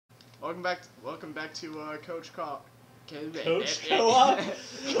Welcome back to Coach Co-op. Coach Co-op?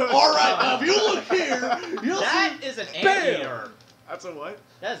 Alright, now if you look here, you'll that see is an Bale. anteater. That's a what?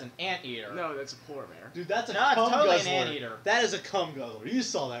 That is an anteater. No, that's a polar bear. Dude, that's a No, it's cum totally guzzler. an anteater. That is a cum guzzler. You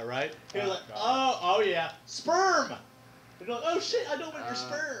saw that, right? He was Oh, like, God. oh yeah, sperm. You're like, oh shit, I don't want your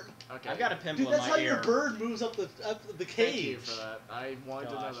sperm. Okay. I've got a pimple Dude, in my my ear. your bird moves up the cage. Thank you for that. I wanted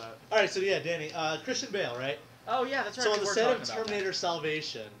to know Gosh. that. All right, so yeah, Danny, Christian Bale, right? Oh yeah, that's right. So on the we're set of talking about Terminator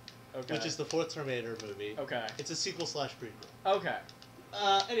Salvation, that. Okay. which is the fourth Terminator movie, Okay. it's a sequel / prequel. Okay.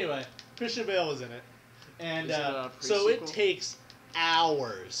 Anyway, Christian Bale was in it, and Is it a so it pre-sequel? takes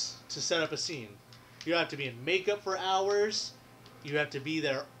hours to set up a scene. You have to be in makeup for hours. You have to be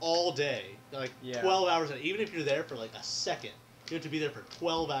there all day, like Yeah. 12 hours. And even if you're there for like a second, you have to be there for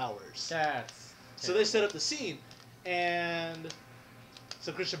 12 hours. That's. So they set up the scene, and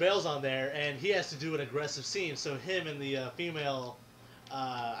so Christian Bale's on there, and he has to do an aggressive scene. So him and the female,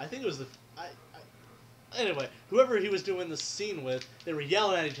 I think it was anyway, whoever he was doing the scene with, they were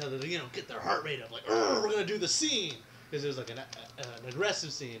yelling at each other to, get their heart rate up, like, we're gonna do the scene, because it was like an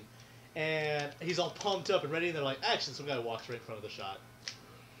aggressive scene, and he's all pumped up and ready, and they're like, action, some guy walks right in front of the shot.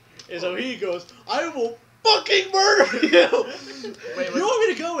 And so he goes, I will fucking murder you! Wait, You want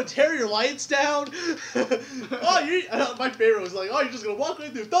me to go and tear your lights down? My favorite was like, oh, you're just gonna walk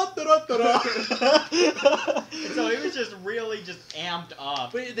right through. Da, da, da, da, da. So he was just really just amped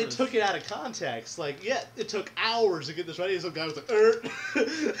up. But they took it out of context. Like, yeah, it took hours to get this ready. And some guy was like,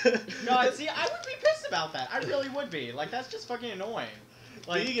 God, see, I would be pissed about that. I really would be. Like, that's just fucking annoying.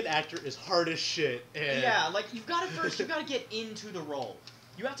 Like, being an actor is hard as shit. And yeah, like you've got to get into the role.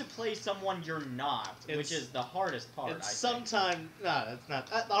 You have to play someone you're not, which is the hardest part. And I think. sometimes, no, that's not.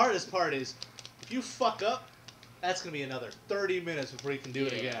 The hardest part is, if you fuck up, that's gonna be another 30 minutes before you can do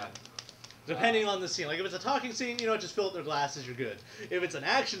it again. Depending on the scene. Like, if it's a talking scene, just fill up their glasses, you're good. If it's an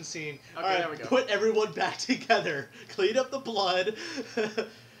action scene, Okay, alright, there we go. put everyone back together. Clean up the blood.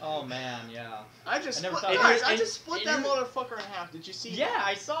 Oh man, yeah. I just never split, thought- guys, I and- just split and that you- motherfucker in half. Did you see? Yeah,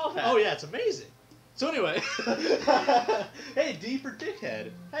 I saw that. Oh yeah, it's amazing. So anyway, hey, D for dickhead.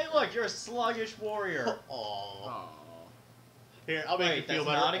 Hey, look, you're a sluggish warrior. Aww. Oh. Here, I'll make Wait, you feel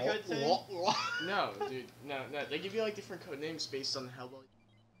that's better. not a good thing? No, dude, no. They give you like different code names based on how well.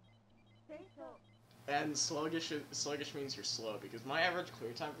 And sluggish means you're slow, because my average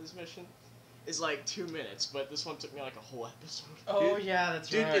clear time for this mission is like 2 minutes, but this one took me like a whole episode. Oh Dude, yeah, that's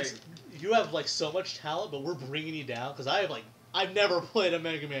Dude, right. you have like so much talent, but we're bringing you down because I've never played a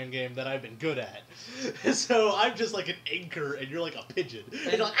Megaman game that I've been good at. So I'm just like an anchor, and you're like a pigeon.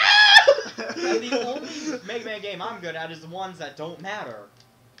 And you're like, And the only Mega Man game I'm good at is the ones that don't matter.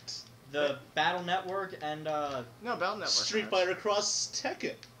 The Battle Network and No, Battle Network. Street has. Fighter Cross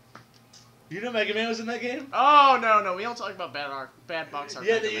Tekken. You know Mega Man was in that game? Oh no, we don't talk about bad box art.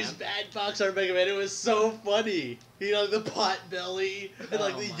 Yeah, Mega they Man. used bad box art Mega Man. It was so funny. The pot belly and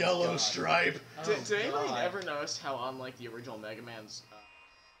like Oh the my yellow God. stripe. Oh, Did anybody God. ever notice how unlike the original Mega Man's,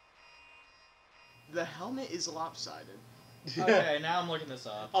 the helmet is lopsided? Okay, now I'm looking this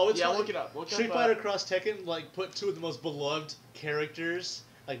up. Oh, it's Yeah, funny. look it up. Look Street up, Fighter Cross Tekken put two of the most beloved characters,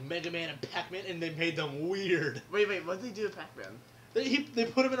 like Mega Man and Pac-Man, and they made them weird. Wait, what did they do to Pac-Man? They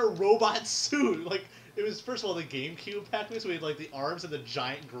put him in a robot suit. Like, it was first of all the GameCube Pac-Man, so he had like the arms and the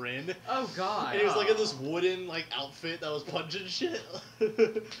giant grin, Oh God. and he was like in this wooden outfit that was punching shit.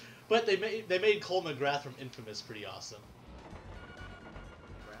 But they made Cole McGrath from Infamous pretty awesome.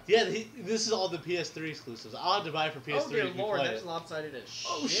 Yeah, this is all the PS3 exclusives. I'll have to buy it for PS3 Oh dear if you lord, play that's it. lopsided as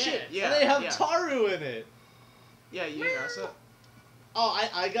shit. Oh shit! Yeah, and they have yeah. Taru in it. Yeah, you know so. Oh,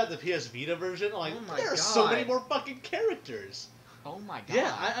 I got the PS Vita version. Like, Oh my there are so God. many more fucking characters. Oh my God.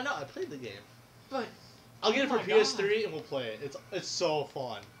 Yeah, I know. I played the game. But I'll get Oh it for my PS3 and we'll play it. It's so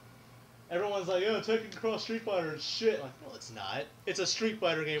fun. Everyone's like, "Oh, Tekken Cross Street Fighter is shit." I'm like, no, it's not. It's a Street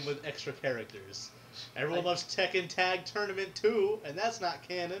Fighter game with extra characters. Everyone loves Tekken Tag Tournament 2, and that's not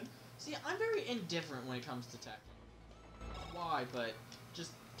canon. see, I'm very indifferent when it comes to Tekken. Why? But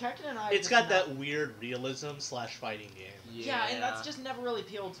just Tekken and I. It's just got not- that weird realism / fighting game. Yeah, and that's just never really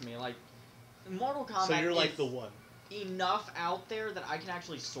appealed to me. Like, Mortal Kombat. So you're like is the one. enough out there that I can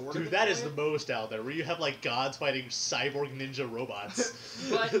actually sort of. Dude, that is enjoy the it. most out there, where you have like gods fighting cyborg ninja robots.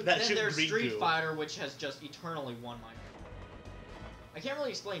 But that then shit there's Riku. Street Fighter, which has just eternally won my. I can't really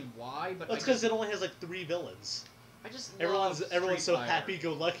explain why, but That's I because just, it only has like 3 villains. I just Everyone's love everyone's Street so Fighter.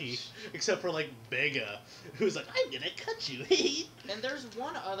 happy-go-lucky, except for like Vega, who's like, "I'm gonna cut you." And there's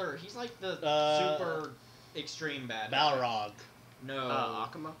one other. He's like the super extreme bad guy. Balrog, No.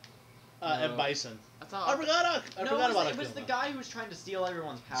 Akuma. and No. Bison. I I thought forgot. I no, forgot about it was the Akuma. guy who was trying to steal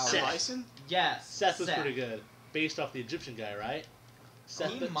everyone's power. Seth. Bison. Yes. Seth was pretty good, based off the Egyptian guy, right? Seth,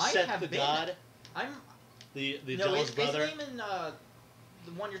 He might Seth have the been. god, I'm the no. jealous His brother. name in the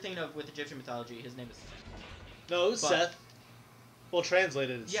one you're thinking of with Egyptian mythology, his name is. No, it was But- Seth. Well,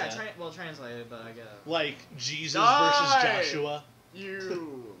 translated as Yeah, Seth. translated, but I guess. Like Jesus Die! versus Joshua.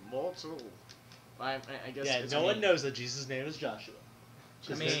 You mortal. I guess. Yeah, it's no one knows that Jesus' name is Joshua. I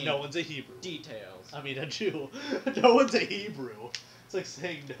Just mean, no one's a Hebrew. Details. I mean, a Jew. No one's a Hebrew. It's like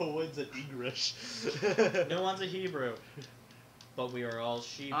saying no one's an English. No one's a Hebrew, but we are all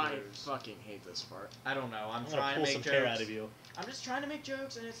Shebrews. I fucking hate this part. I don't know. I'm I'm trying gonna to pull make some jokes. hair out of you. I'm just trying to make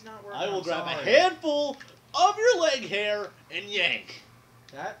jokes, and it's not working. I will I'm grab a sorry. handful of your leg hair and yank.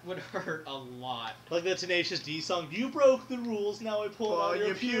 That would hurt a lot. Like the Tenacious D song, you broke the rules, now I pull out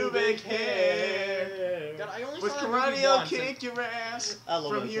your pubic hair. God, I only With saw that movie karate, I'll once. and- kick your ass. I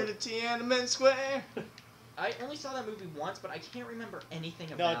love From that here song. to Tiananmen Square. I only saw that movie once, but I can't remember anything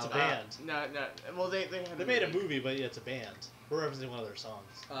No, about it's a it. band. No. Well, they had. They made a movie, but yeah, it's a band. We're referencing one of their songs.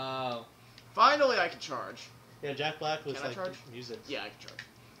 Oh. Finally, I can charge. Yeah, Jack Black was Can I like charge? music. Yeah, I can charge.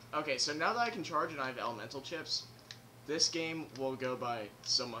 Okay, so now that I can charge and I have elemental chips, this game will go by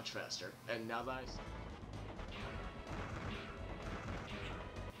so much faster. And now that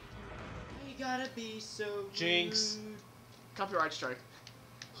You gotta be so Jinx. rude. copyright strike.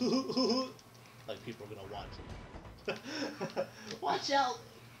 Like people are gonna watch it. Watch out!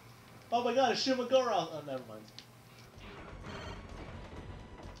 Oh my god, a Shimagora! Oh, never mind.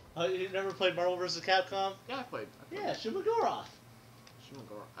 You never played Marvel vs. Capcom? Yeah, I played. Yeah, Shimagora.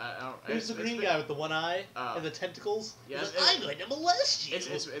 Shimagora. I don't. Who's the it's green been- guy with the one eye Oh. and the tentacles? Yeah, He's it's- like, I'm going to molest you!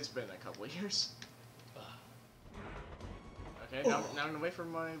 It's been a couple of years. Okay, now I'm gonna wait for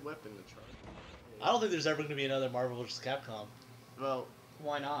my weapon to charge. I don't think there's ever going to be another Marvel vs. Capcom. Well,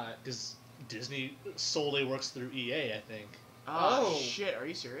 Why not? Because Disney solely works through EA, I think. Oh. shit, are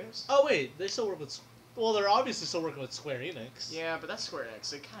you serious? Oh wait, they still work with... Well, they're obviously still working with Square Enix. Yeah, but that's Square Enix.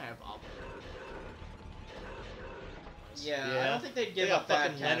 They kind of have Yeah, I Yeah. don't think they'd They give got up that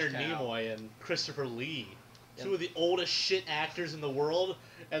fucking cash Leonard cow. Nimoy and Christopher Lee. Yeah. Two of the oldest shit actors in the world,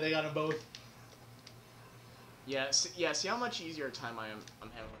 and they got them both. Yeah, see how much easier time I'm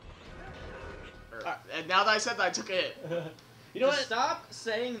having. Alright. And now that I said that, I took a hit. You know Just what? stop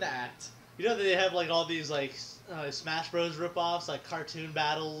saying that. You know that they have like all these like Smash Bros. Ripoffs, like cartoon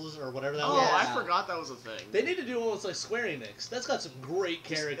battles or whatever that Oh, was. I Yeah. forgot that was a thing. They need to do one with like Square Enix. That's got some great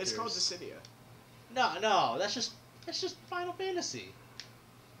characters. It's called Dissidia. No, that's just Final Fantasy.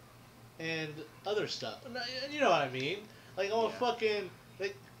 And other stuff. You know what I mean? Like Yeah. fucking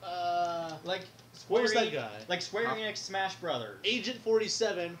like Like what was Square that guy? Like Square Huh? Enix Smash Brothers. Agent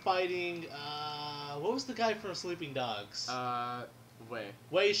 47 fighting what was the guy from Sleeping Dogs? Wait.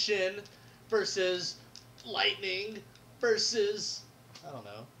 Wei Shin versus Lightning versus I don't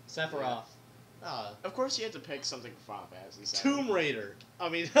know. Sephiroth. Of course, you had to pick something from Final Fantasy VII. Tomb Raider. I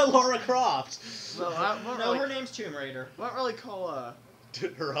mean Lara Croft. Well, I won't No, really, her name's Tomb Raider. won't really call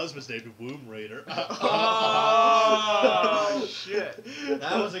Her husband's named Womb Raider. Oh, shit.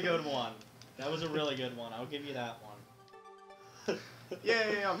 That was a good one. That was a really good one. I'll give you that one.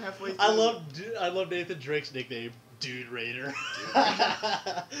 Yeah, I'm halfway through. I love Nathan Drake's nickname, Dude Raider,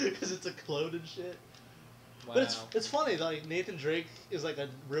 because it's a clone and shit. Wow. But it's funny, like Nathan Drake is like a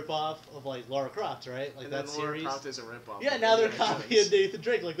ripoff of like Lara Croft, right? Like And that then Lara series. Croft is a ripoff. Yeah, of now they're Indiana copying Jones. Nathan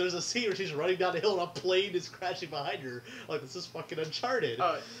Drake. Like there's a scene where she's running down the hill and a plane is crashing behind her. Like this is fucking Uncharted.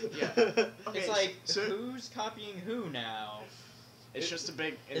 Oh, yeah. It's Okay, like, so who's copying who now? it's just a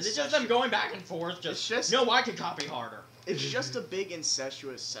big. Is it just them going back and forth? It's just- no, I can copy harder. It's just a big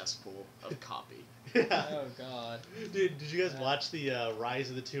incestuous cesspool of copy. Yeah. Oh god. Dude, did you guys watch the Rise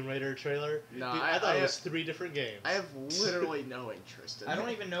of the Tomb Raider trailer? No, Dude, I thought it have- was 3 different games. I have literally no interest in I don't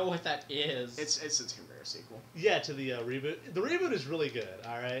it. even know what that is. It's a Tomb Raider sequel. Yeah, to the reboot. The reboot is really good.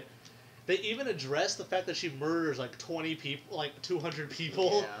 All right. They even address the fact that she murders like 20 people, like 200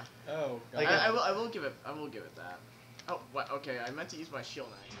 people. Yeah. Oh god. Like, I will give it that. Oh, what? Okay, I meant to use my shield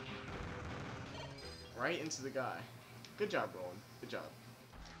knight. Right into the guy. Good job, Roland. Good job.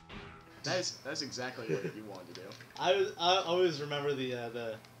 That's exactly what you wanted to do. I always remember the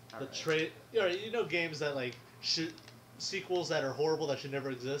Alright. trade. You know games that like should sequels that are horrible that should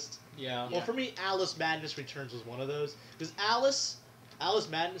never exist. yeah. Well, for me, Alice Madness Returns was one of those because Alice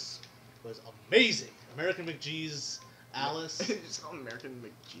Madness was amazing. American McGee's Alice. Just call him American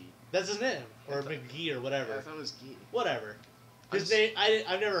McGee. That's his name, or I thought- McGee, or Yeah, I whatever. thought it was Gee. Whatever. His I'm name,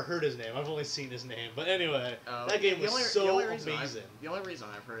 I've never heard his name. I've only seen his name. But anyway, that game the was only- so the only reason amazing. The only reason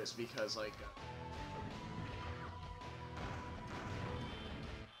I've heard it is because like.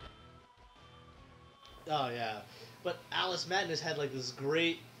 Oh yeah, but Alice Madness had like this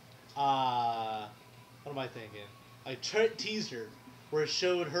great, what am I thinking? I teaser where it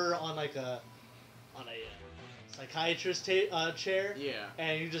showed her on like a psychiatrist chair, Yeah.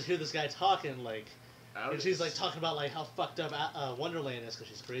 and you just hear this guy talking like. And Alice. she's like talking about like how fucked up Wonderland is because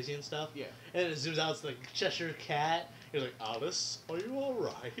she's crazy and stuff. Yeah. And then it zooms out, it's like Cheshire Cat. You're like, Alice, are you all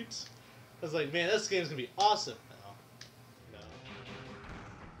right? I was like, man, this game's gonna be awesome. No.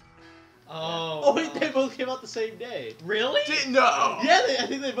 Oh wait, they both came out the same day. Really? No. Yeah, I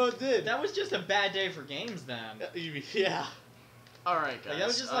think they both did. That was just a bad day for games then. Yeah. All right, guys. Like, that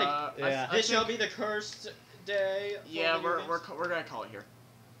was just like, yeah. this shall be the cursed day. for Yeah, video we're games. gonna call it here.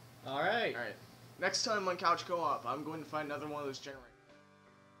 All right. All right. Next time on Couch Co-op, I'm going to find another one of those generators.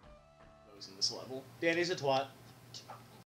 Those in this level. Danny's a twat.